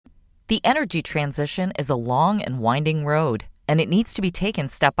The energy transition is a long and winding road, and it needs to be taken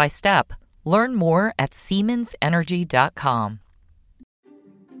step by step. Learn more at SiemensEnergy.com.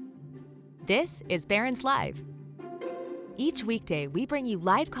 This is Barron's Live. Each weekday, we bring you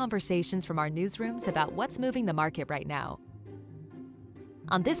live conversations from our newsrooms about what's moving the market right now.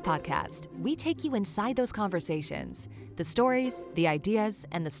 On this podcast, we take you inside those conversations, the stories, the ideas,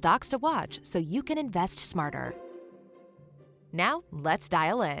 and the stocks to watch so you can invest smarter. Now, let's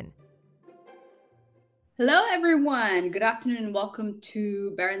dial in. Hello, everyone. Good afternoon and welcome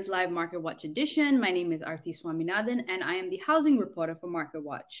to Barron's Live MarketWatch edition. My name is Arti Swaminathan and I am the housing reporter for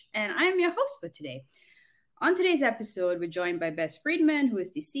MarketWatch. And I am your host for today. On today's episode, we're joined by Bess Freedman, who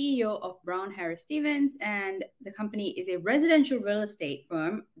is the CEO of Brown Harris Stevens, and the company is a residential real estate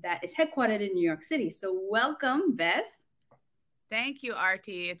firm that is headquartered in New York City. So welcome, Bess. Thank you,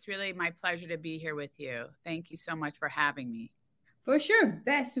 Arti. It's really my pleasure to be here with you. Thank you so much for having me. For sure,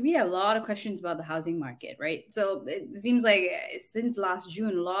 Bess, we have a lot of questions about the housing market, right? So it seems like since last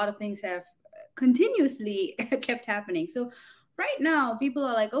June, a lot of things have continuously kept happening. So right now, people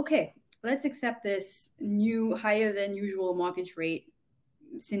are like, okay, let's accept this new higher than usual mortgage rate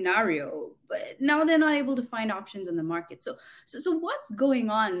scenario, but now they're not able to find options on the market. So what's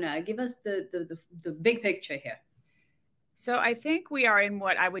going on? Give us the big picture here. So I think we are in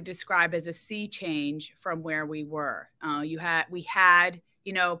what I would describe as a sea change from where we were. We had,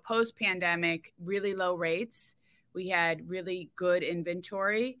 post-pandemic, really low rates. We had really good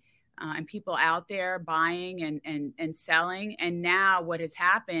inventory and people out there buying and selling. And now what has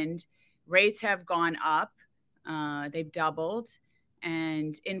happened, rates have gone up. They've doubled,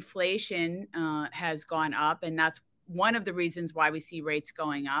 and inflation has gone up. And that's one of the reasons why we see rates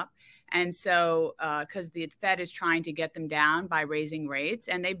going up. And so, because the Fed is trying to get them down by raising rates,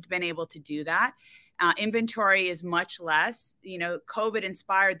 and they've been able to do that. Inventory is much less. COVID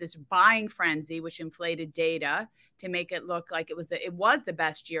inspired this buying frenzy, which inflated data to make it look like it was the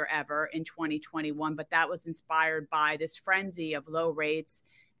best year ever in 2021. But that was inspired by this frenzy of low rates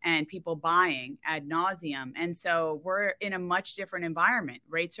and people buying ad nauseum. And so we're in a much different environment.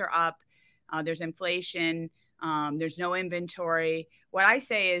 Rates are up. There's inflation. There's no inventory. What I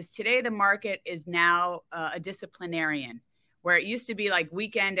say is today the market is now a disciplinarian, where it used to be like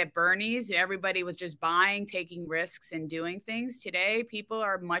weekend at Bernie's. Everybody was just buying, taking risks and doing things. Today, people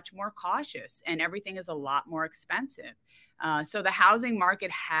are much more cautious and everything is a lot more expensive. So the housing market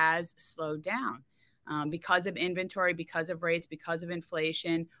has slowed down because of inventory, because of rates, because of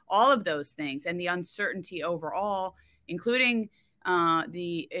inflation, all of those things, and the uncertainty overall, including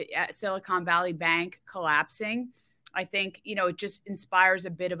the Silicon Valley Bank collapsing. I think, it just inspires a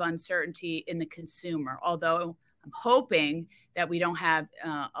bit of uncertainty in the consumer, although I'm hoping that we don't have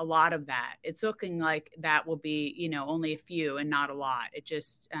a lot of that. It's looking like that will be, only a few and not a lot. It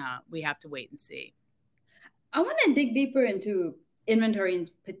just, we have to wait and see. I want to dig deeper into inventory in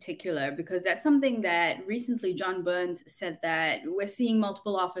particular, because that's something that recently John Burns said that we're seeing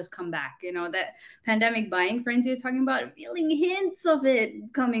multiple offers come back. That pandemic buying frenzy you're talking about, feeling hints of it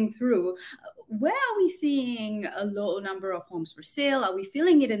coming through. Where are we seeing a low number of homes for sale? Are we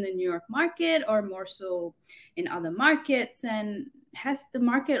feeling it in the New York market or more so in other markets? And has the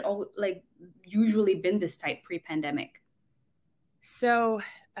market usually been this tight pre-pandemic? So,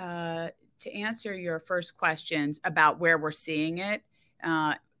 to answer your first questions about where we're seeing it,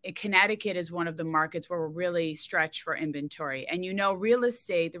 Connecticut is one of the markets where we're really stretched for inventory. And the real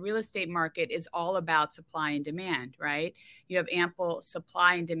estate market is all about supply and demand, right? You have ample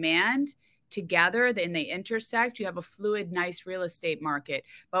supply and demand together, then they intersect. You have a fluid, nice real estate market.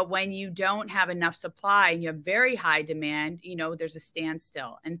 But when you don't have enough supply and you have very high demand, there's a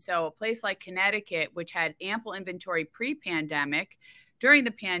standstill. And so a place like Connecticut, which had ample inventory pre-pandemic, during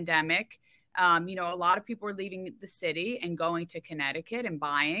the pandemic, a lot of people were leaving the city and going to Connecticut and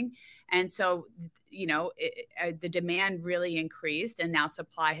buying. And so, the demand really increased and now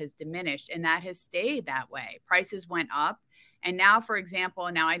supply has diminished, and that has stayed that way. Prices went up. And now, for example,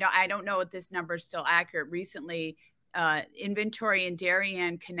 I don't know if this number is still accurate. Recently, inventory in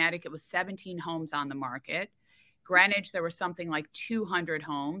Darien, Connecticut was 17 homes on the market. Greenwich, there was something like 200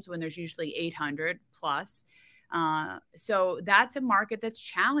 homes when there's usually 800 plus. So that's a market that's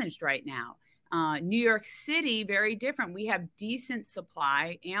challenged right now. New York City, very different. We have decent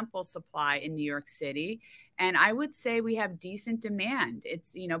supply, ample supply in New York City. And I would say we have decent demand.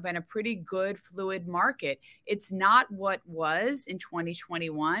 It's, been a pretty good fluid market. It's not what was in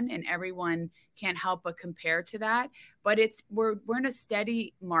 2021, and everyone can't help but compare to that. But we're in a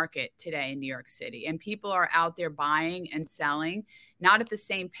steady market today in New York City, and people are out there buying and selling, not at the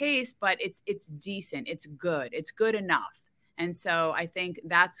same pace, but it's decent. It's good. It's good enough. And so I think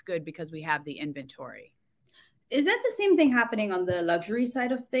that's good because we have the inventory. Is that the same thing happening on the luxury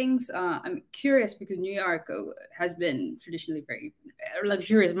side of things? I'm curious because New York has been traditionally very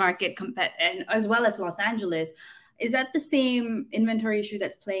luxurious market, and as well as Los Angeles. Is that the same inventory issue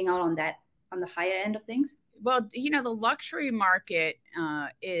that's playing out on the higher end of things? Well, the luxury market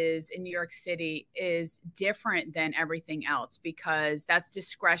is in New York City is different than everything else because that's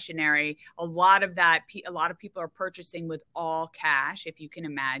discretionary. A lot of people are purchasing with all cash, if you can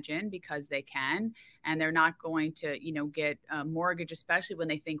imagine, because they can, and they're not going to, get a mortgage, especially when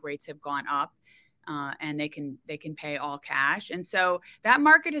they think rates have gone up. And they can pay all cash. And so that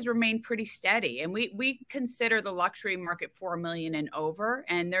market has remained pretty steady. And we consider the luxury market 4 million and over.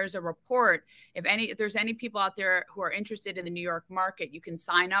 And there's a report, if there's any people out there who are interested in the New York market, you can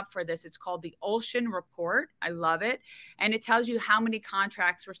sign up for this. It's called the Olshan Report. I love it. And it tells you how many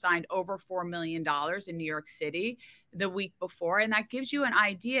contracts were signed over $4 million in New York City the week before. And that gives you an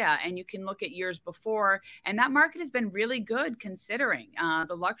idea. And you can look at years before. And that market has been really good considering.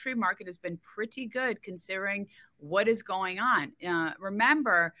 The luxury market has been pretty good considering what is going on.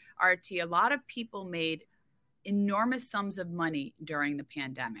 Remember, RT, a lot of people made enormous sums of money during the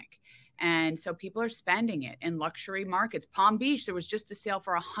pandemic. And so people are spending it in luxury markets. Palm Beach, there was just a sale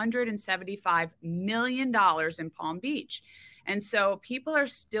for $175 million in Palm Beach. And so people are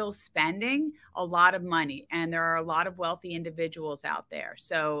still spending a lot of money, and there are a lot of wealthy individuals out there.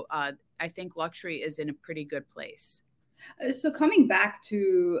 So I think luxury is in a pretty good place. So coming back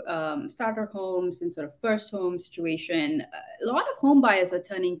to starter homes and sort of first home situation, a lot of home buyers are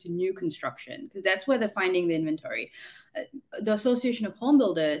turning to new construction because that's where they're finding the inventory. The Association of Home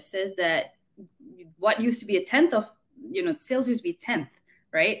Builders says that what used to be a tenth of, sales used to be a tenth,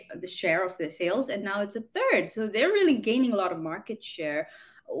 right? The share of the sales, and now it's a third. So they're really gaining a lot of market share.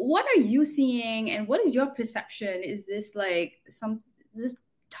 What are you seeing, and what is your perception? Is this like this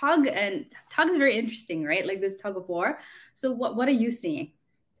tug is very interesting, right? Like this tug of war. So what are you seeing?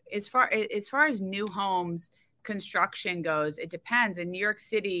 As far as new homes construction goes, it depends. In New York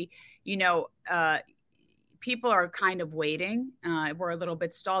City, people are kind of waiting. We're a little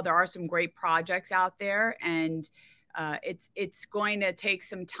bit stalled. There are some great projects out there, and it's going to take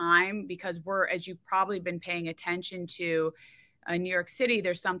some time because as you've probably been paying attention to, New York City,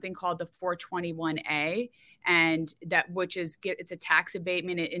 there's something called the 421A, and it's a tax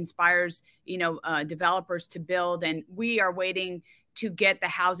abatement. It inspires, developers to build, and we are waiting to get the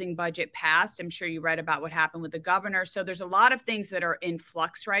housing budget passed. I'm sure you read about what happened with the governor. So there's a lot of things that are in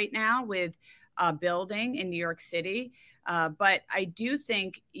flux right now with building in New York City. But I do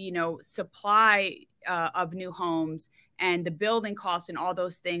think, supply of new homes and the building costs and all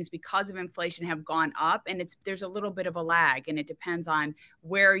those things because of inflation have gone up, and there's a little bit of a lag, and it depends on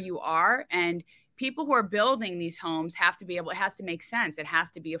where you are. And people who are building these homes it has to make sense. It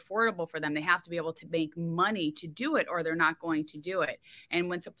has to be affordable for them. They have to be able to make money to do it, or they're not going to do it. And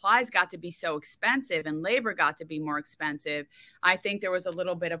when supplies got to be so expensive and labor got to be more expensive, I think there was a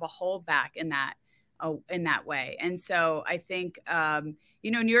little bit of a holdback in that way. And so I think,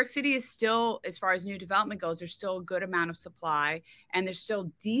 New York City is still, as far as new development goes, there's still a good amount of supply, and there's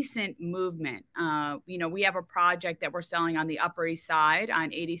still decent movement. We have a project that we're selling on the Upper East Side on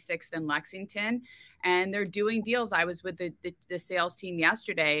 86th and Lexington, and they're doing deals. I was with the sales team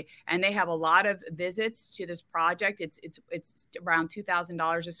yesterday, and they have a lot of visits to this project. It's around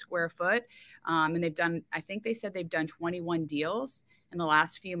 $2,000 a square foot. And I think they said they've done 21 deals in the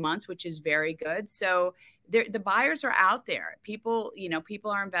last few months, which is very good. So the buyers are out there. People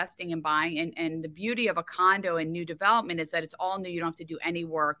are investing and buying. And the beauty of a condo and new development is that it's all new. You don't have to do any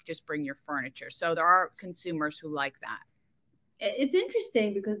work, just bring your furniture. So there are consumers who like that. It's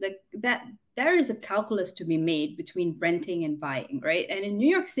interesting because that there is a calculus to be made between renting and buying, right? And in New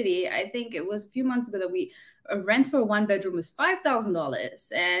York City, I think it was a few months ago that a rent for a one bedroom was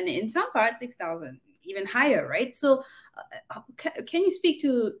 $5,000, and in some parts $6,000, even higher, right? So can you speak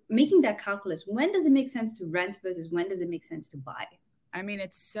to making that calculus? When does it make sense to rent versus when does it make sense to buy? I mean,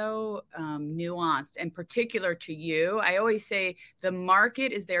 it's so nuanced and particular to you. I always say the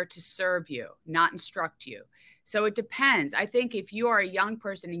market is there to serve you, not instruct you. So it depends. I think if you are a young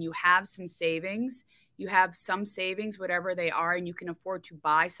person and you have some savings, whatever they are, and you can afford to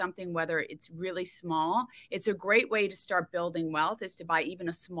buy something, whether it's really small, it's a great way to start building wealth is to buy even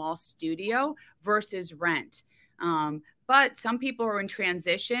a small studio versus rent. But some people are in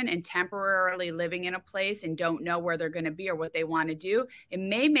transition and temporarily living in a place and don't know where they're going to be or what they want to do. It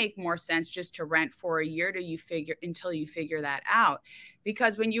may make more sense just to rent for a year until you figure that out.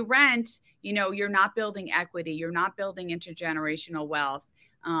 Because when you rent, you're not building equity, you're not building intergenerational wealth.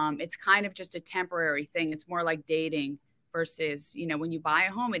 It's kind of just a temporary thing. It's more like dating. versus, when you buy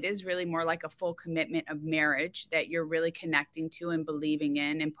a home, it is really more like a full commitment of marriage that you're really connecting to and believing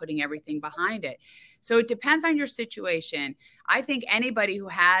in and putting everything behind it. So it depends on your situation. I think anybody who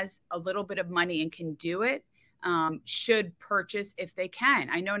has a little bit of money and can do it should purchase if they can.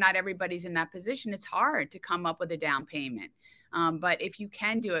 I know not everybody's in that position. It's hard to come up with a down payment. But if you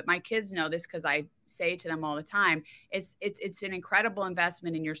can do it, my kids know this because I say to them all the time, it's an incredible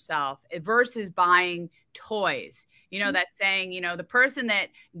investment in yourself versus buying toys. That saying, the person that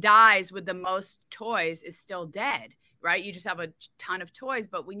dies with the most toys is still dead, right? You just have a ton of toys.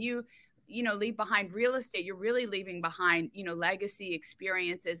 But when you leave behind real estate, you're really leaving behind, legacy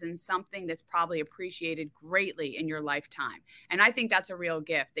experiences and something that's probably appreciated greatly in your lifetime. And I think that's a real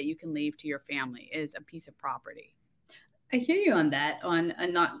gift that you can leave to your family, is a piece of property. I hear you on that, on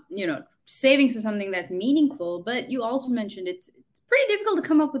not, savings for something that's meaningful, but you also mentioned it's pretty difficult to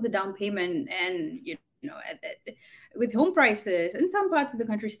come up with a down payment. And, with home prices in some parts of the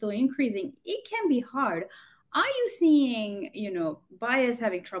country still increasing, it can be hard. Are you seeing, buyers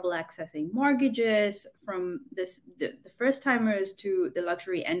having trouble accessing mortgages from the first timers to the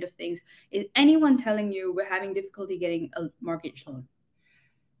luxury end of things? Is anyone telling you we're having difficulty getting a mortgage loan?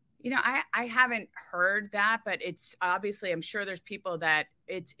 I haven't heard that, but it's obviously, I'm sure there's people that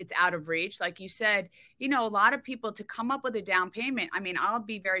it's out of reach. Like you said, a lot of people to come up with a down payment. I mean, I'll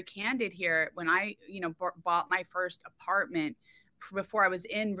be very candid here. When I, bought my first apartment before I was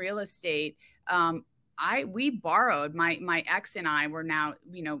in real estate, we borrowed, my ex and I were now,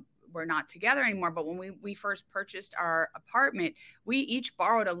 we're not together anymore. But when we first purchased our apartment, we each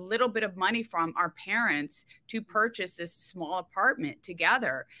borrowed a little bit of money from our parents to purchase this small apartment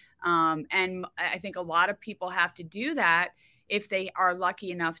together. And I think a lot of people have to do that if they are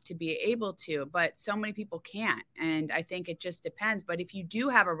lucky enough to be able to, but so many people can't. And I think it just depends. But if you do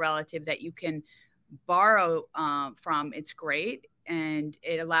have a relative that you can borrow from, it's great. And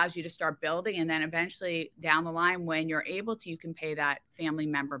it allows you to start building. And then eventually down the line, when you're able to, you can pay that family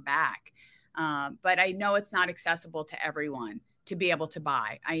member back. But I know it's not accessible to everyone to be able to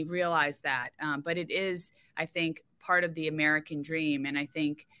buy. I realize that. But it is, I think, part of the American dream. And I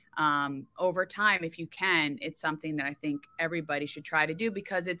think over time, if you can, it's something that I think everybody should try to do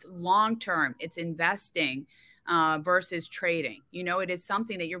because it's long-term, it's investing versus trading. It is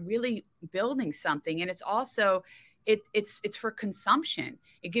something that you're really building something. And it's also, it's for consumption.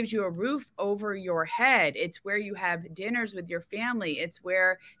 It gives you a roof over your head. It's where you have dinners with your family. It's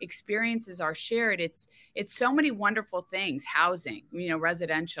where experiences are shared. It's so many wonderful things. Housing,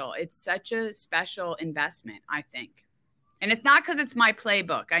 residential. It's such a special investment, I think. And it's not because it's my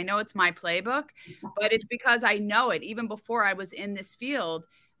playbook. I know it's my playbook, but it's because I know it. Even before I was in this field,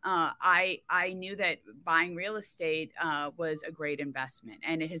 I knew that buying real estate was a great investment,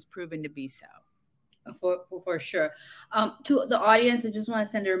 and it has proven to be so. For sure. To the audience, I just want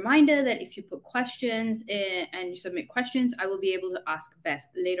to send a reminder that if you put questions in and you submit questions, I will be able to ask Bess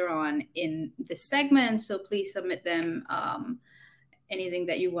later on in the segment. So please submit them, anything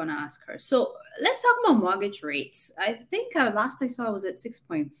that you want to ask her. So let's talk about mortgage rates. I think last I saw was at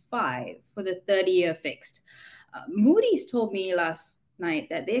 6.5 for the 30-year fixed. Moody's told me last night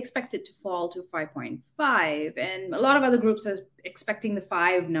that they expect it to fall to 5.5, and a lot of other groups are expecting the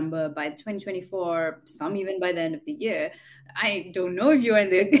 5 number by 2024, some even by the end of the year. I don't know if you're in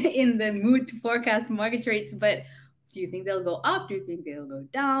the mood to forecast mortgage rates, but do you think they'll go up? Do you think they'll go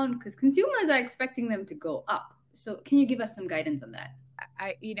down? Because consumers are expecting them to go up. So can you give us some guidance on that?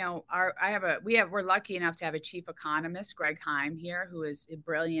 We're lucky enough to have a chief economist, Greg Heim, here, who is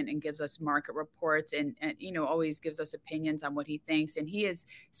brilliant and gives us market reports and always gives us opinions on what he thinks. And he has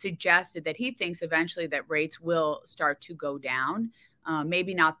suggested that he thinks eventually that rates will start to go down,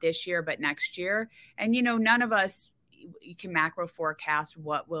 maybe not this year, but next year. And, none of us, you can macro forecast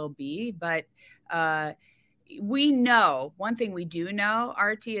what will be, but we know, one thing we do know,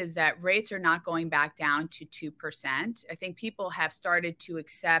 Arti, is that rates are not going back down to 2%. I think people have started to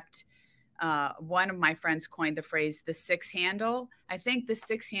accept, one of my friends coined the phrase, the 6 handle. I think the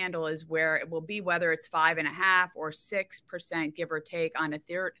 6 handle is where it will be, whether it's 5.5 or 6%, give or take, on a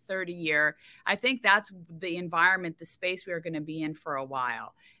 30-year. I think that's the environment, the space we are going to be in for a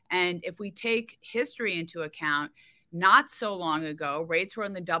while. And if we take history into account, not so long ago, rates were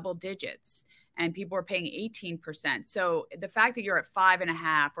in the double digits. And people are paying 18%. So the fact that you're at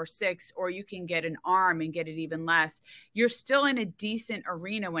 5.5 or 6, or you can get an ARM and get it even less, you're still in a decent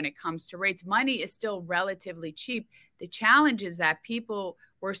arena when it comes to rates. Money is still relatively cheap. The challenge is that people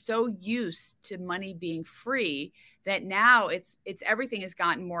were so used to money being free that now it's everything has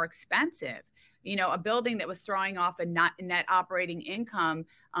gotten more expensive. a building that was throwing off a net operating income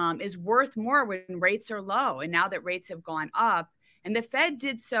is worth more when rates are low. And now that rates have gone up, and the Fed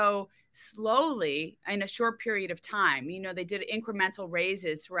did so slowly in a short period of time. They did incremental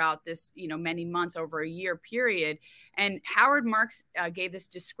raises throughout this, many months, over a year period. And Howard Marks gave this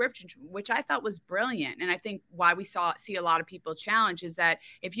description, which I thought was brilliant. And I think why we see a lot of people challenge is that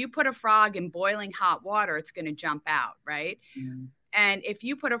if you put a frog in boiling hot water, it's going to jump out, right? Mm. And if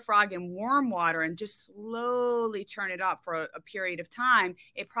you put a frog in warm water and just slowly turn it up for a period of time,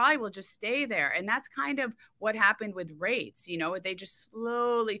 it probably will just stay there. And that's kind of what happened with rates. They just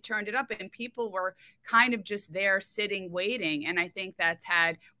slowly turned it up and people were kind of just there sitting, waiting. And I think that's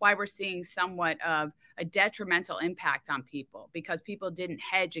why we're seeing somewhat of a detrimental impact on people, because people didn't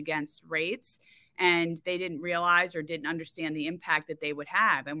hedge against rates and they didn't realize or didn't understand the impact that they would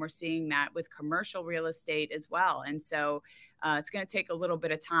have. And we're seeing that with commercial real estate as well. And so it's going to take a little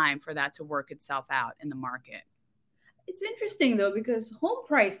bit of time for that to work itself out in the market. It's interesting, though, because home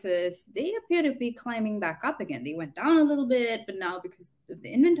prices, they appear to be climbing back up again. They went down a little bit, but now because of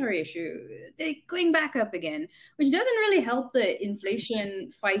the inventory issue, they're going back up again, which doesn't really help the inflation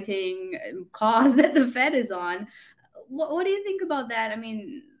fighting cause that the Fed is on. What do you think about that? I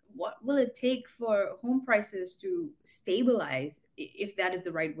mean, what will it take for home prices to stabilize, if that is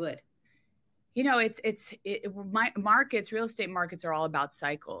the right word? Real estate markets are all about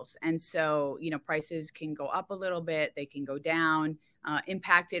cycles. And so, prices can go up a little bit, they can go down,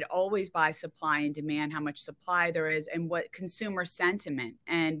 impacted always by supply and demand, how much supply there is, and what consumer sentiment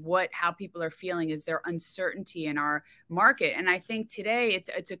and how people are feeling is there uncertainty in our market. And I think today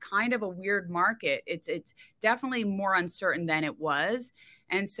it's a kind of a weird market. It's definitely more uncertain than it was.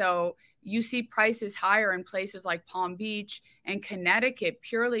 And so you see prices higher in places like Palm Beach and Connecticut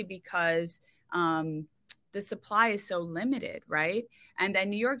purely because the supply is so limited, right? And then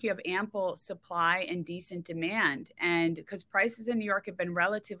New York, you have ample supply and decent demand. And because prices in New York have been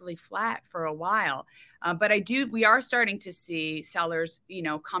relatively flat for a while. But we are starting to see sellers,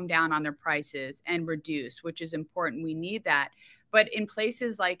 come down on their prices and reduce, which is important. We need that. But in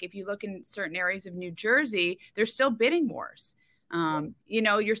places like, if you look in certain areas of New Jersey, there's still bidding wars.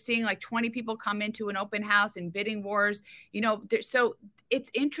 You're seeing like 20 people come into an open house and bidding wars, so it's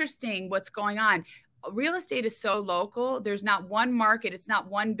interesting what's going on. Real estate is so local. There's not one market. It's not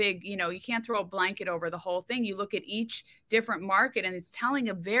one big, you can't throw a blanket over the whole thing. You look at each different market and it's telling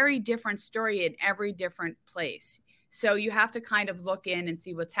a very different story in every different place. So you have to kind of look in and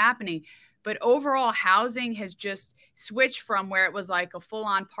see what's happening. But overall, housing has just switched from where it was like a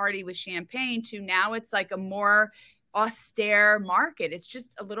full-on party with champagne to now it's like a more austere market. It's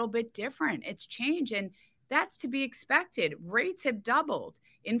just a little bit different. It's changed, and that's to be expected. Rates have doubled,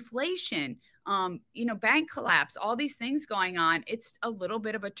 inflation, bank collapse, all these things going on. It's a little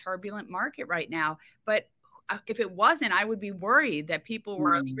bit of a turbulent market right now. But if it wasn't, I would be worried that people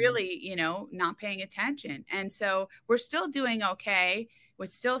were really, not paying attention. And so we're still doing okay. We're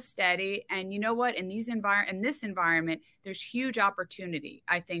still steady. And you know what? In this environment, there's huge opportunity,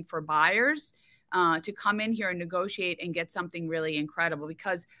 I think, for buyers to come in here and negotiate and get something really incredible,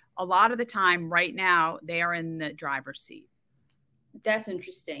 because a lot of the time right now they are in the driver's seat. That's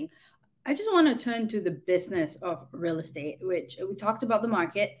interesting. I just want to turn to the business of real estate, which we talked about the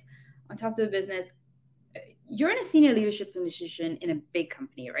markets. I talked to the business. You're in a senior leadership position in a big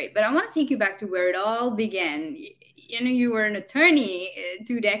company, right? But I want to take you back to where it all began. You were an attorney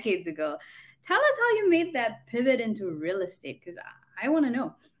 2 decades ago. Tell us how you made that pivot into real estate, because I want to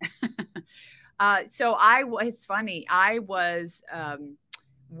know. It's funny. I was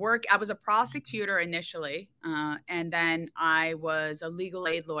I was a prosecutor initially, and then I was a legal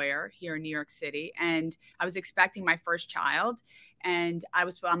aid lawyer here in New York City, and I was expecting my first child, and I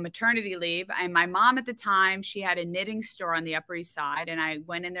was on maternity leave. And my mom at the time, she had a knitting store on the Upper East Side, and I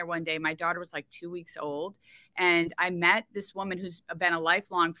went in there one day. My daughter was like 2 weeks old, and I met this woman who's been a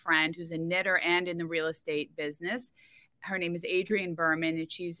lifelong friend, who's a knitter and in the real estate business. Her name is Adrienne Berman,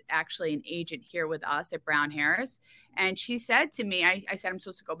 and she's actually an agent here with us at Brown Harris. And she said to me, I said, I'm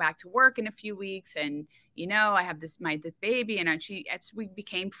supposed to go back to work in a few weeks. And, I have this baby. And we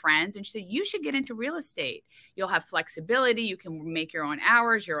became friends. And she said, you should get into real estate. You'll have flexibility. You can make your own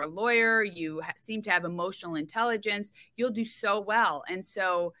hours. You're a lawyer. You seem to have emotional intelligence. You'll do so well. And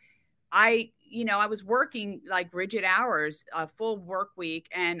so I was working like rigid hours, a full work week,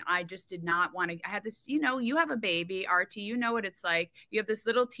 and I just did not want to. I had this, you have a baby, RT, you know what it's like. You have this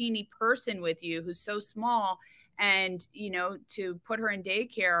little teeny person with you who's so small, and, to put her in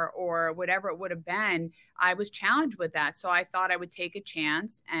daycare or whatever it would have been, I was challenged with that. So I thought I would take a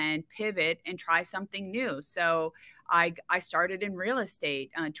chance and pivot and try something new. So I started in real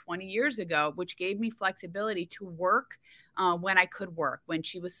estate 20 years ago, which gave me flexibility to work when I could work, when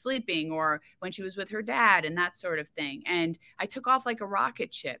she was sleeping or when she was with her dad and that sort of thing. And I took off like a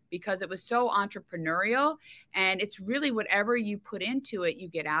rocket ship because it was so entrepreneurial, and it's really whatever you put into it, you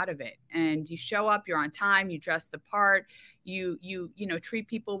get out of it. And you show up, you're on time, you dress the part, you treat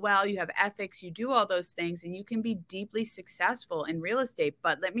people well, you have ethics, you do all those things, and you can be deeply successful in real estate.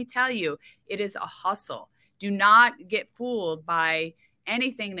 But let me tell you, it is a hustle. Do not get fooled by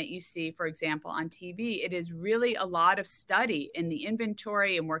anything that you see, for example, on TV. It is really a lot of study in the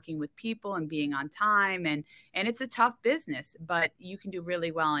inventory and working with people and being on time. And it's a tough business, but you can do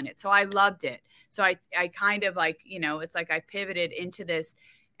really well in it. So I loved it. So I kind of like, it's like I pivoted into this,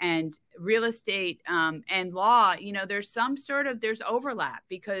 and real estate and law, there's overlap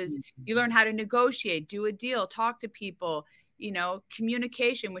because you learn how to negotiate, do a deal, talk to people,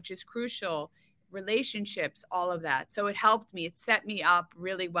 communication, which is crucial, relationships, all of that. So it helped me. It set me up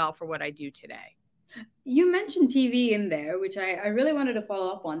really well for what I do today. You mentioned TV in there, which I really wanted to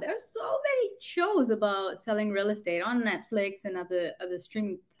follow up on. There's so many shows about selling real estate on Netflix and other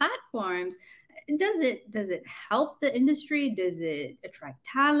streaming platforms. Does it help the industry? Does it attract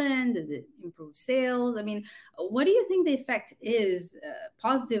talent? Does it improve sales? I mean, what do you think the effect is,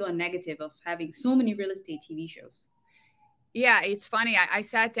 positive or negative, of having so many real estate TV shows? Yeah, it's funny. I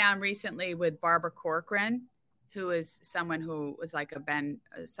sat down recently with Barbara Corcoran, who is someone who was like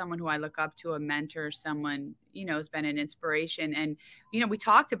someone who I look up to, a mentor, someone, has been an inspiration. And, we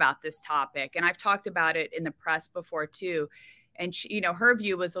talked about this topic, and I've talked about it in the press before too. And she, her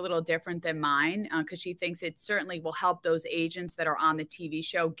view was a little different than mine, because she thinks it certainly will help those agents that are on the TV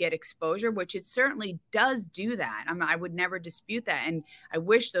show get exposure, which it certainly does do that. I would never dispute that. And I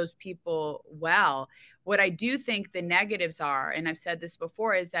wish those people well. What I do think the negatives are, and I've said this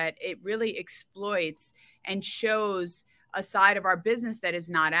before, is that it really exploits and shows a side of our business that is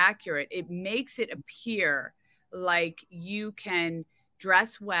not accurate. It makes it appear like you can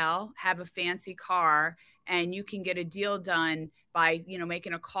dress well, have a fancy car, and you can get a deal done by,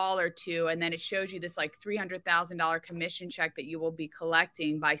 making a call or two. And then it shows you this like $300,000 commission check that you will be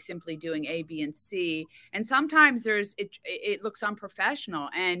collecting by simply doing A, B, and C. And sometimes it looks unprofessional.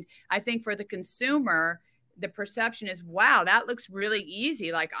 And I think for the consumer, the perception is, wow, that looks really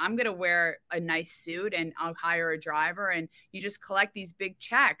easy. Like, I'm going to wear a nice suit and I'll hire a driver, and you just collect these big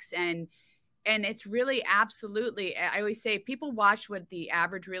checks. And it's really absolutely, I always say, people watch what the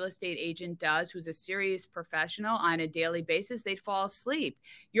average real estate agent does, who's a serious professional, on a daily basis, they'd fall asleep.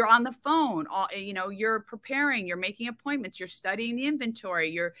 You're on the phone, you're preparing, you're making appointments, you're studying the inventory,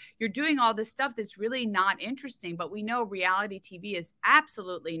 you're doing all this stuff that's really not interesting. But we know reality TV is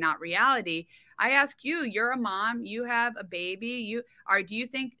absolutely not reality. I ask you, you're a mom, you have a baby, do you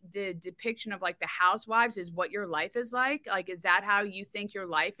think the depiction of like the housewives is what your life is like? Like, is that how you think your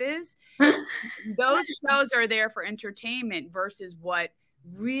life is? Those shows are there for entertainment versus what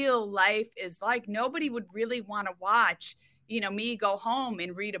real life is like. Nobody would really want to watch, me go home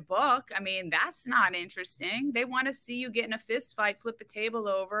and read a book. I mean, that's not interesting. They want to see you get in a fist fight, flip a table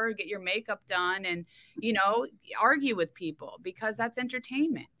over, get your makeup done, and, argue with people, because that's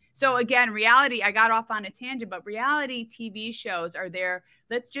entertainment. So again, reality, I got off on a tangent, but reality TV shows are there.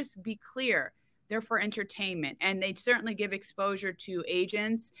 Let's just be clear. They're for entertainment, and they certainly give exposure to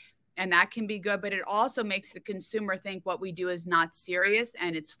agents, and that can be good, but it also makes the consumer think what we do is not serious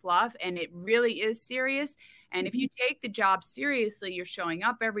and it's fluff, and it really is serious. And if you take the job seriously, you're showing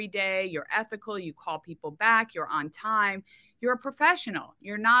up every day, you're ethical, you call people back, you're on time, you're a professional.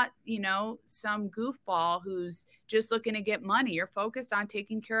 You're not, some goofball who's just looking to get money. You're focused on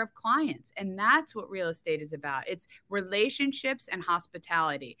taking care of clients. And that's what real estate is about. It's relationships and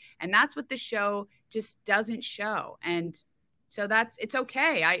hospitality. And that's what the show just doesn't show. And so it's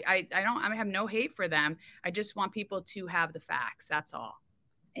okay. I have no hate for them. I just want people to have the facts. That's all.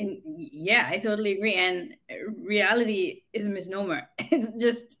 And yeah, I totally agree. And reality is a misnomer.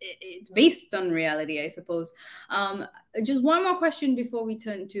 It's based on reality, I suppose. Just one more question before we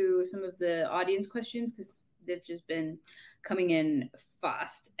turn to some of the audience questions, because they've just been coming in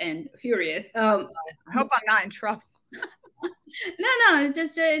fast and furious. I hope I'm not in trouble. No,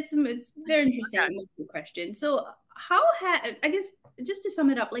 it's they're interesting questions. So I guess, just to sum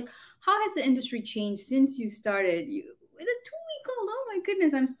it up, like, how has the industry changed since you started? With a 2-week-old, oh my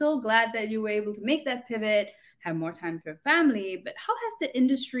goodness, I'm so glad that you were able to make that pivot, have more time for your family. But how has the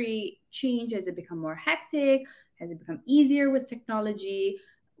industry changed? Has it become more hectic? Has it become easier with technology?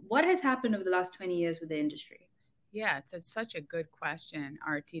 What has happened over the last 20 years with the industry? Yeah, it's such a good question,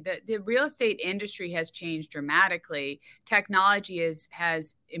 RT. The real estate industry has changed dramatically. Technology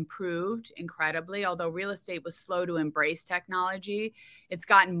has improved incredibly. Although real estate was slow to embrace technology, it's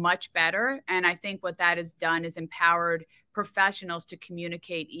gotten much better. And I think what that has done is empowered professionals to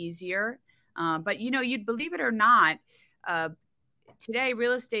communicate easier. But you'd believe it or not, uh, today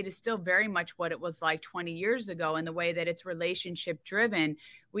real estate is still very much what it was like 20 years ago in the way that it's relationship driven.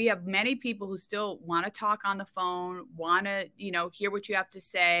 We have many people who still want to talk on the phone, want to hear what you have to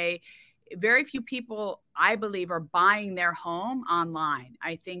say. Very few people, I believe, are buying their home online.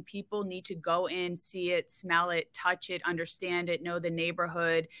 I think people need to go in, see it, smell it, touch it, understand it, know the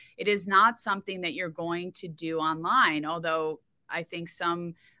neighborhood. It is not something that you're going to do online, although I think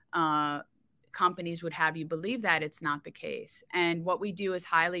some companies would have you believe that it's not the case. And what we do is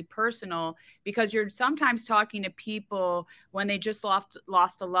highly personal, because you're sometimes talking to people when they just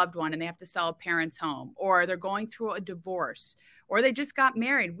lost a loved one and they have to sell a parent's home, or they're going through a divorce, or they just got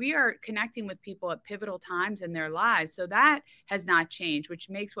married. We are connecting with people at pivotal times in their lives. So that has not changed, which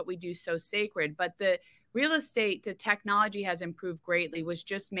makes what we do so sacred. But the real estate, the technology has improved greatly, which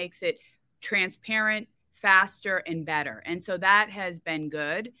just makes it transparent, faster, and better. And so that has been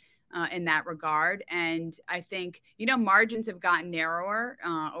good in that regard. And I think, margins have gotten narrower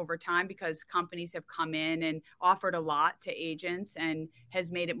over time because companies have come in and offered a lot to agents and has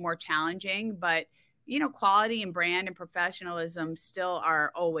made it more challenging. But, quality and brand and professionalism still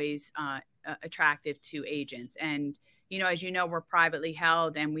are always attractive to agents. And, as you know, we're privately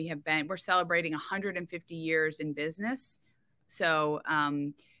held, and we're celebrating 150 years in business. So,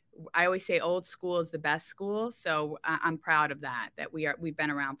 I always say old school is the best school. So I'm proud of that we've been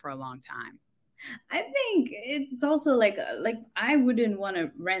around for a long time. I think it's also like I wouldn't want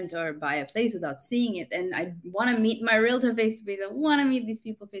to rent or buy a place without seeing it, and I want to meet my realtor face to face. I want to meet these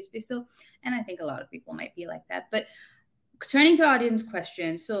people face to face. So, and I think a lot of people might be like that. But turning to audience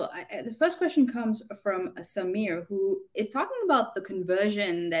questions, so the first question comes from Samir, who is talking about the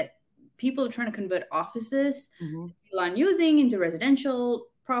conversion that people are trying to convert offices people aren't using into residential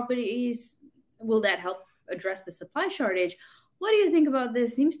properties. Will that help address the supply shortage? What do you think about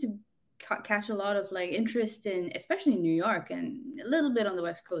this? Seems to catch a lot of interest in, especially in New York and a little bit on the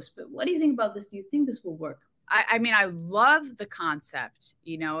West Coast. But what do you think about this? Do you think this will work? I mean, I love the concept.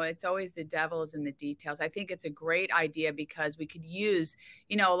 It's always the devil is in the details. I think it's a great idea because we could use,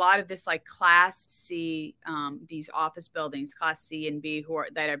 a lot of this like Class C, these office buildings, Class C and B,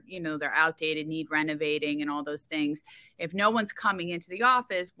 they're outdated, need renovating and all those things. If no one's coming into the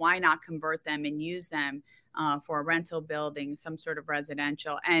office, why not convert them and use them for a rental building, some sort of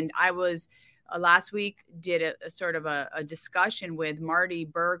residential? And I was last week did a sort of a discussion with Marty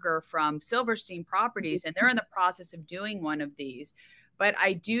Berger from Silverstein Properties, and they're in the process of doing one of these. But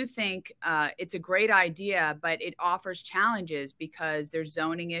I do think it's a great idea, but it offers challenges because there's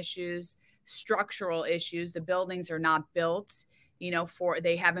zoning issues, structural issues. The buildings are not built,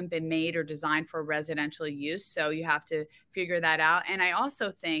 they haven't been made or designed for residential use. So you have to figure that out. And I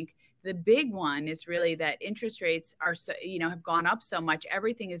also think the big one is really that interest rates are so, have gone up so much.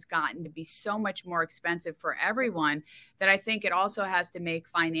 Everything has gotten to be so much more expensive for everyone that I think it also has to make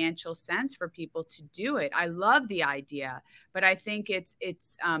financial sense for people to do it. I love the idea, but I think it's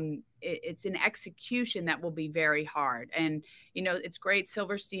an execution that will be very hard. And, it's great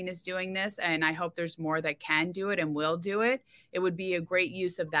Silverstein is doing this, and I hope there's more that can do it and will do it. It would be a great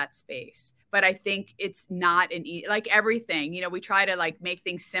use of that space. But I think it's not like everything, we try to make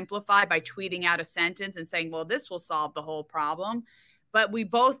things simplified by tweeting out a sentence and saying, well, this will solve the whole problem. But we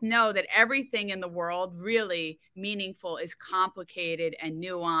both know that everything in the world really meaningful is complicated and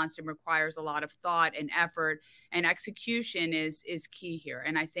nuanced and requires a lot of thought and effort, and execution is key here.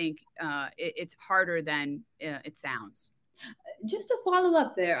 And I think it's harder than it sounds. Just to follow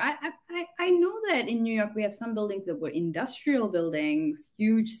up there, I know that in New York we have some buildings that were industrial buildings,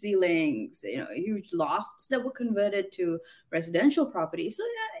 huge ceilings, huge lofts that were converted to residential property. So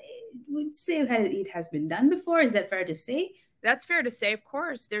I would say it has been done before. Is that fair to say? That's fair to say. Of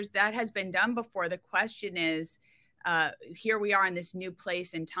course, that has been done before. The question is, here we are in this new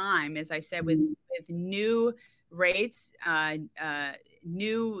place in time, as I said, with new rates,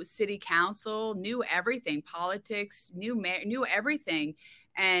 new city council, new everything, politics, new everything.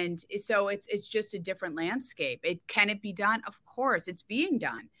 And so it's just a different landscape. Can it be done? Of course, it's being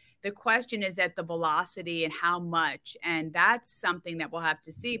done. The question is at the velocity and how much, and that's something that we'll have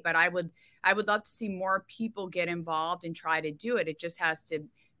to see. But I would love to see more people get involved and try to do it. It just has to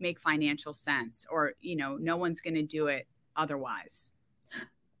make financial sense, or no one's going to do it otherwise.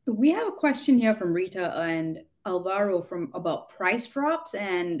 We have a question here from Rita and Alvaro about price drops,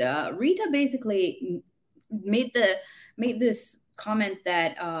 and Rita basically made this comment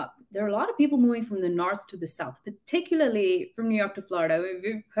that there are a lot of people moving from the north to the south, particularly from New York to Florida.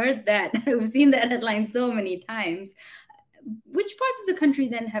 We've heard that. We've seen that headline so many times. Which parts of the country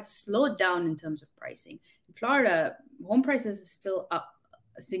then have slowed down in terms of pricing? In Florida, home prices are still up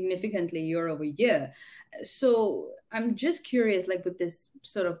significantly year over year. So I'm just curious, like with this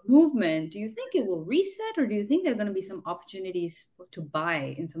sort of movement, do you think it will reset, or do you think there are going to be some opportunities to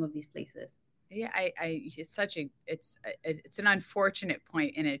buy in some of these places? Yeah, it's an unfortunate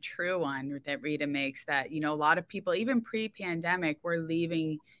point and a true one that Rita makes, that, a lot of people, even pre-pandemic, were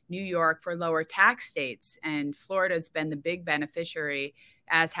leaving New York for lower tax states, and Florida's been the big beneficiary,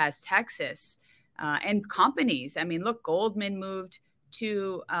 as has Texas, and companies. I mean, look, Goldman moved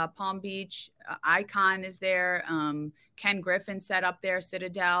to Palm Beach. Icon is there. Ken Griffin set up their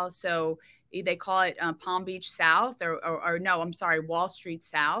Citadel. So they call it Palm Beach South, or no, I'm sorry, Wall Street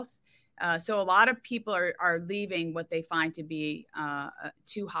South. So a lot of people are leaving what they find to be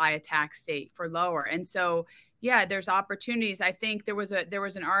too high a tax state for lower. And so, yeah, there's opportunities. I think there was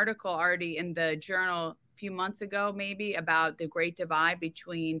an article already in the Journal a few months ago, maybe, about the great divide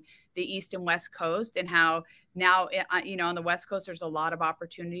between the East and West Coast, and how now, on the West Coast, there's a lot of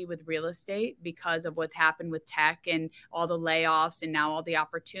opportunity with real estate because of what's happened with tech and all the layoffs, and now all the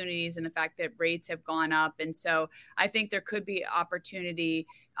opportunities, and the fact that rates have gone up. And so I think there could be opportunity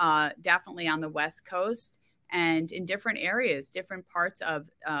definitely on the West Coast and in different areas, different parts of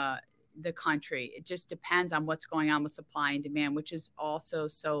the country. It just depends on what's going on with supply and demand, which is also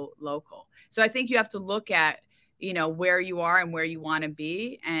so local. So I think you have to look at, where you are and where you want to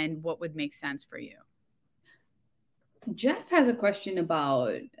be and what would make sense for you. Jeff has a question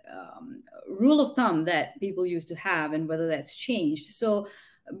about rule of thumb that people used to have and whether that's changed. So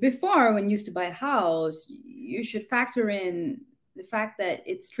before, when you used to buy a house, you should factor in the fact that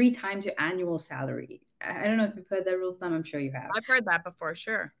it's 3 times your annual salary. I don't know if you've heard that rule of thumb. I'm sure you have. I've heard that before,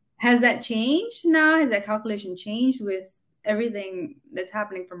 sure. Has that changed now? Has that calculation changed with everything that's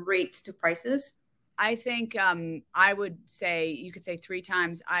happening from rates to prices? I think I would say, you could say 3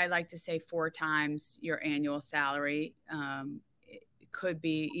 times. I like to say 4 times your annual salary. It could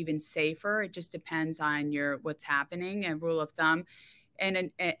be even safer. It just depends on what's happening, a rule of thumb.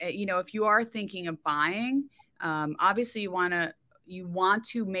 And, if you are thinking of buying, obviously you want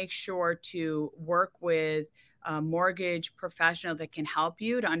to make sure to work with a mortgage professional that can help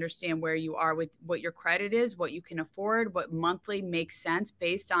you to understand where you are with what your credit is, what you can afford, what monthly makes sense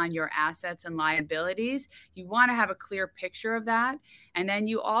based on your assets and liabilities. You want to have a clear picture of that. And then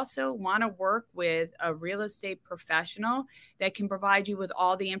you also want to work with a real estate professional that can provide you with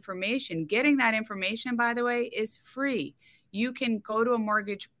all the information. Getting that information, by the way, is free. You can go to a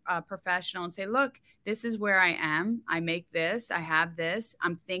mortgage professional and say, look, this is where I am. I make this. I have this.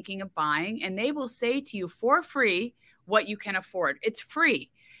 I'm thinking of buying. And they will say to you for free what you can afford. It's free.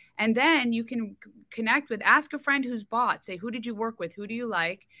 And then you can ask a friend who's bought, say, who did you work with? Who do you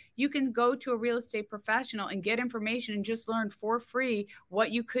like? You can go to a real estate professional and get information and just learn for free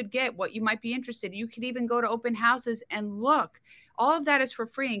what you could get, what you might be interested in. You could even go to open houses and look. All of that is for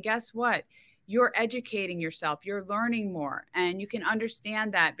free. And guess what? You're educating yourself, you're learning more, and you can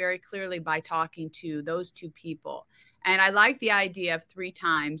understand that very clearly by talking to those 2 people. And I like the idea of 3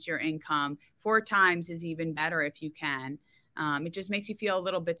 times your income. 4 times is even better if you can. It just makes you feel a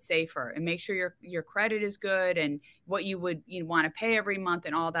little bit safer, and make sure your credit is good and what you want to pay every month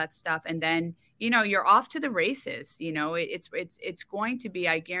and all that stuff. And then, you're off to the races. It's going to be,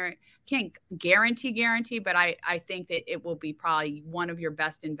 can't guarantee, but I think that it will be probably one of your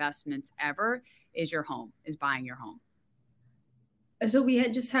best investments ever is buying your home. So we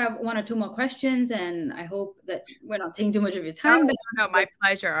just have 1 or 2 more questions, and I hope that we're not taking too much of your time. No, my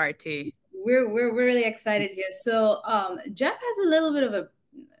pleasure, RT. We're really excited here. So Jeff has a little bit of a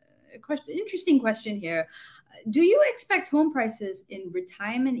interesting question here. Do you expect home prices in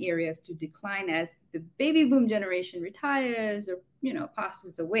retirement areas to decline as the baby boom generation retires or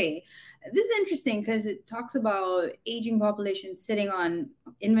passes away? This is interesting because it talks about aging population sitting on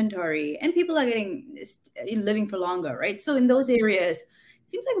inventory, and people are living for longer, right? So in those areas, it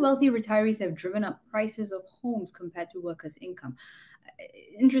seems like wealthy retirees have driven up prices of homes compared to workers' income.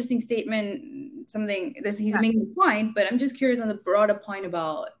 Interesting statement, he's making a point, but I'm just curious on the broader point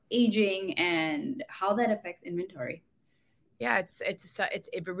about aging and how that affects inventory. Yeah, it's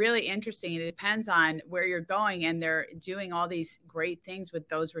really interesting. It depends on where you're going, and they're doing all these great things with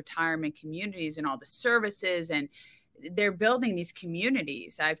those retirement communities and all the services, and they're building these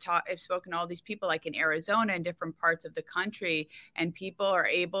communities. I've spoken to all these people, like in Arizona and different parts of the country, and people are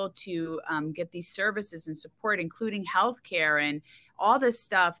able to get these services and support, including healthcare and all this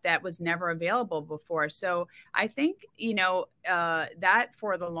stuff that was never available before. So I think, that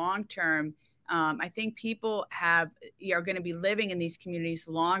for the long term, I think people are going to be living in these communities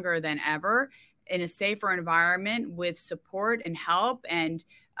longer than ever in a safer environment with support and help and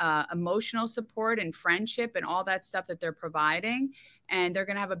emotional support and friendship and all that stuff that they're providing. And they're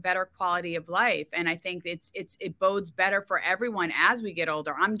going to have a better quality of life. And I think it bodes better for everyone as we get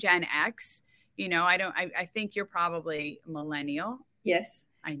older. I'm Gen X. I think you're probably millennial. Yes.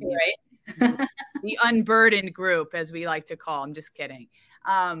 I know. Right. The unburdened group, as we like to call. I'm just kidding.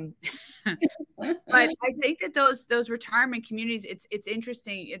 But I think that those retirement communities, it's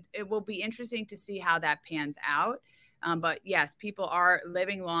interesting. It will be interesting to see how that pans out. But yes, people are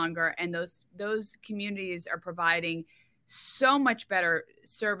living longer, and those communities are providing so much better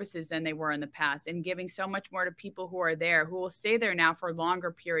services than they were in the past, and giving so much more to people who are there, who will stay there now for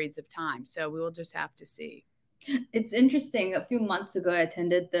longer periods of time. So we will just have to see. It's interesting. A few months ago, I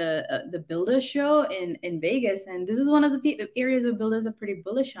attended the builder show in Vegas, and this is one of the areas where builders are pretty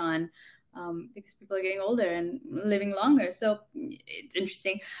bullish on, because people are getting older and living longer. So it's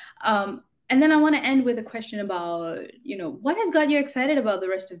interesting. And then I want to end with a question about, what has got you excited about the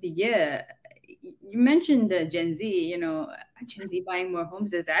rest of the year? You mentioned Gen Z, Gen Z buying more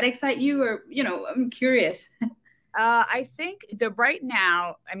homes. Does that excite you? Or, I'm curious. I think right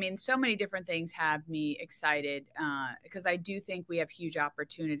now, so many different things have me excited because I do think we have huge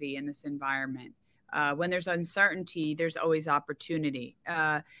opportunity in this environment. When there's uncertainty, there's always opportunity.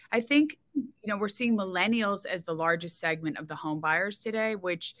 I think, we're seeing millennials as the largest segment of the home buyers today,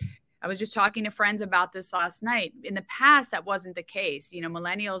 which I was just talking to friends about this last night. In the past, that wasn't the case.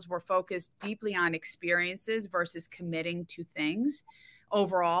 Millennials were focused deeply on experiences versus committing to things.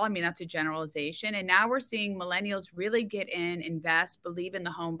 Overall, that's a generalization. And now we're seeing millennials really get in, invest, believe in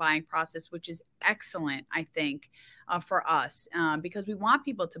the home buying process, which is excellent, I think, for us, because we want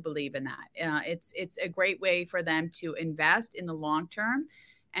people to believe in that. It's a great way for them to invest in the long term,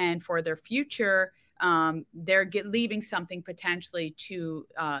 and for their future, they're leaving something potentially to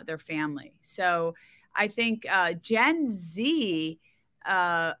their family. So I think Gen Z,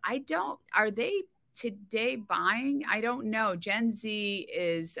 are they today buying? I don't know. Gen Z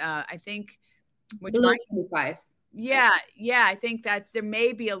is, I think, below 25. Yeah. I think there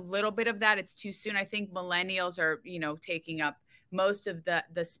may be a little bit of that. It's too soon. I think millennials are, taking up most of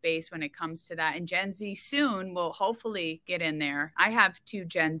the space when it comes to that. And Gen Z soon will hopefully get in there. I have 2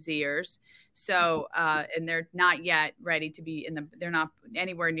 Gen Zers. So, and they're not yet ready to be they're not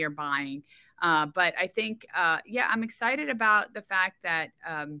anywhere near buying. But I think, I'm excited about the fact that,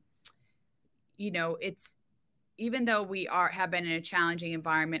 it's, even though we have been in a challenging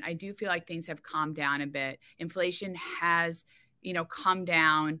environment, I do feel like things have calmed down a bit. Inflation has, come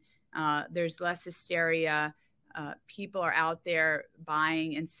down. There's less hysteria. People are out there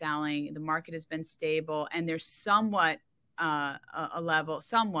buying and selling. The market has been stable, and there's somewhat a level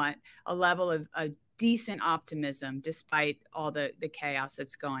of a decent optimism despite all the chaos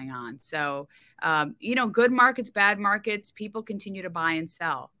that's going on. So, good markets, bad markets, people continue to buy and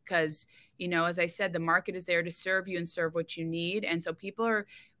sell because, as I said, the market is there to serve you and serve what you need. And so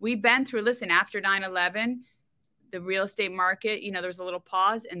we've been through, after 9/11, the real estate market, there's a little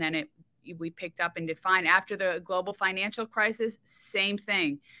pause, and then we picked up and did fine. After the global financial crisis, same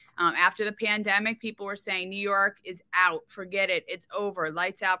thing. After the pandemic, people were saying New York is out, forget it, it's over,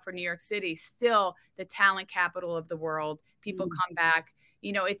 lights out for New York City. Still the talent capital of the world. People come back.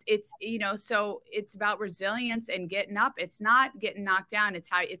 So it's about resilience and getting up. It's not getting knocked down. It's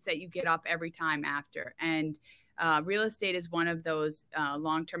that you get up every time after. And real estate is one of those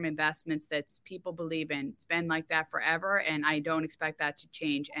long-term investments that people believe in. It's been like that forever, and I don't expect that to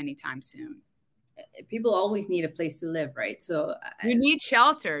change anytime soon. People always need a place to live, right? So you need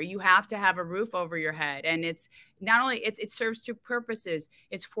shelter. You have to have a roof over your head. And it's not only, it serves 2 purposes.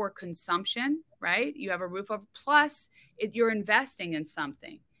 It's for consumption, right? You have a roof over, plus you're investing in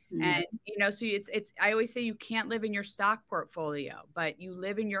something. And, so I always say you can't live in your stock portfolio, but you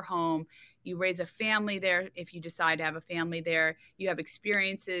live in your home. You raise a family there. If you decide to have a family there, you have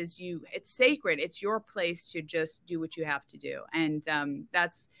experiences, it's sacred. It's your place to just do what you have to do. And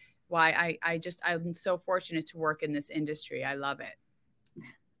that's why I'm so fortunate to work in this industry. I love it.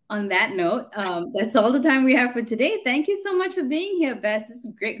 On that note, that's all the time we have for today. Thank you so much for being here, Bess. This is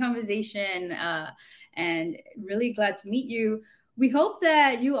a great conversation, and really glad to meet you. We hope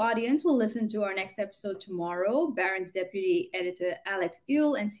that you, audience, will listen to our next episode tomorrow. Barron's Deputy Editor Alex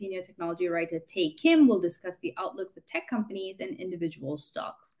Yule and Senior Technology Writer Tae Kim will discuss the outlook for tech companies and individual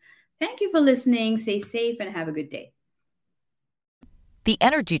stocks. Thank you for listening. Stay safe and have a good day. The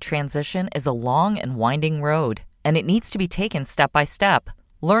energy transition is a long and winding road, and it needs to be taken step by step.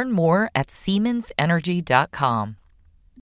 Learn more at SiemensEnergy.com.